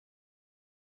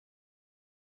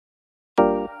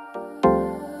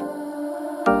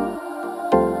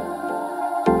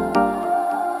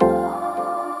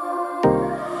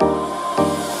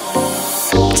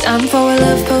Time for a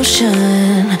love potion,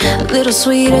 a little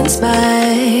sweet and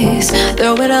spice.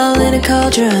 Throw it all in a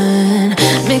cauldron,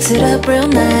 mix it up real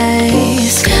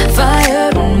nice.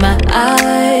 Fire in my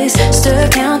eyes, stir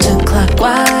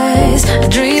counterclockwise. I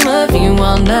dream of you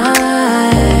all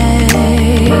night.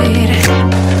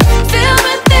 Feel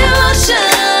with the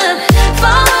emotion,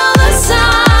 follow the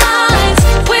signs.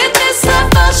 With this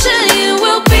love potion, you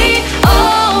will be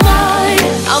all mine.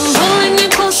 I'm pulling you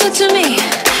closer to me.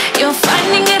 You're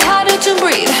finding it harder to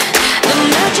breathe. The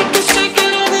magic is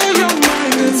taking over your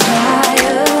mind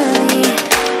entirely.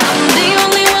 I'm the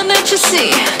only one that you see.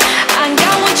 I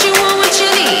got what you want, what you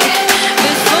need.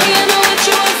 Before you know it,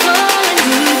 you are falling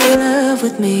deep in love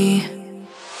with me.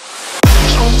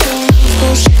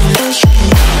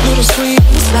 Little sweet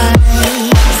and spice.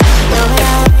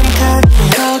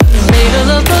 Made a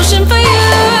love potion for you.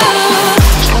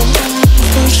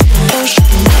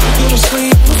 Little sweet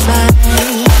and spice.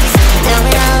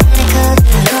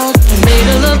 Made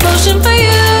a love potion for you.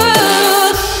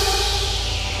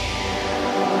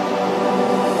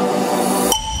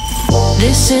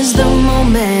 This is the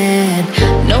moment,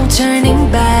 no turning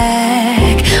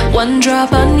back. One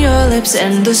drop on your lips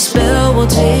and the spell will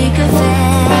take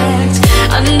effect.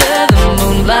 Under the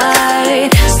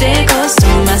moonlight, stay close to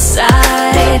my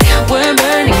side. We're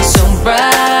burning so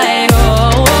bright. Oh,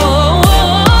 oh,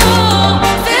 oh, oh.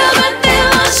 Feel the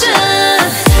emotion,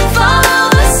 follow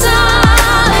the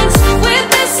signs. With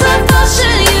this love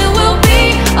potion, you will be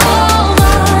all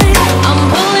mine. I'm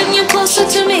pulling you closer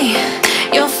to me.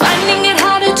 You're finding it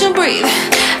harder to breathe.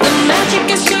 The magic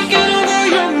is taking over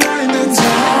your mind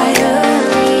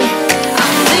entirely.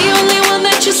 I'm the only one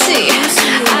that you see.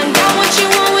 I got what you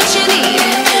want, what you need.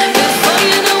 Before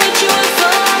you know it, you are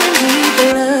falling deep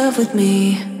in love with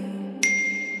me.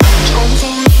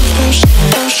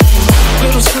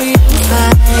 Little sweet and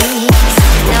spice.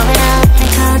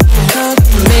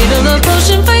 Made a love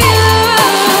potion for you.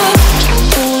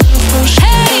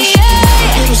 Hey,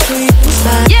 yeah. Little sweet and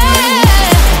spice. Yeah.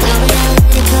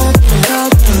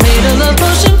 Made a love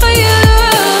potion for you.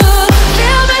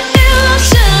 Feel the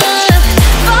emotion,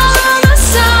 follow the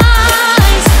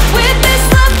signs. With this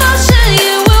love potion,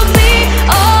 you will be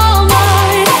all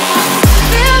mine.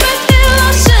 Feel the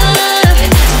emotion,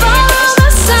 follow the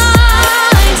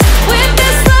signs. With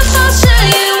this love potion,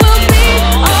 you will be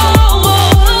all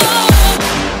mine.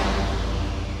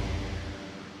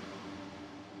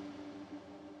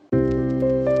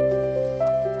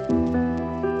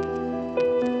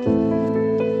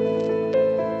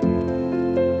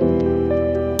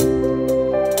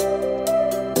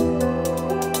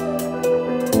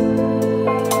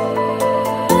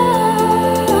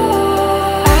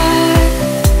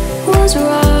 Was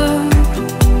wrong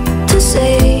to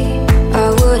say I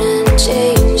wouldn't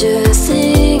change a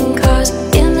thing. 'Cause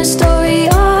in the story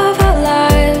of our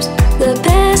lives, the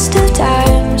best of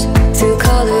times through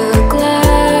color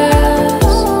glass.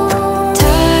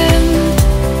 Time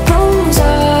rolls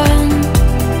on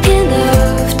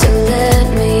enough to let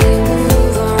me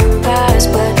move on past,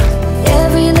 but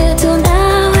every little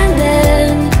now and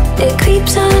then it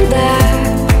creeps on back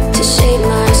to shade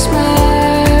my smile.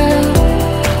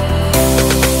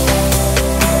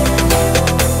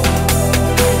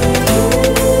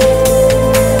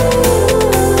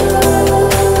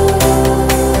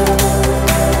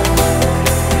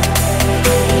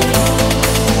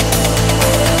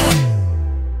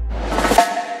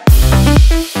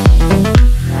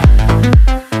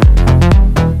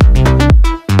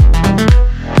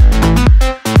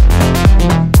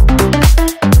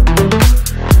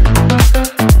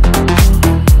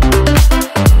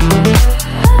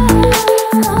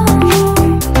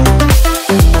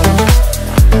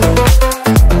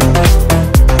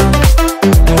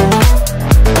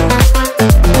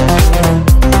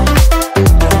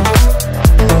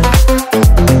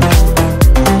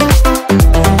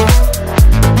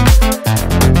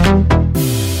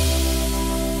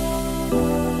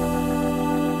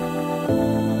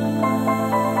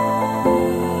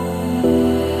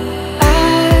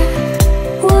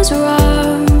 Was wrong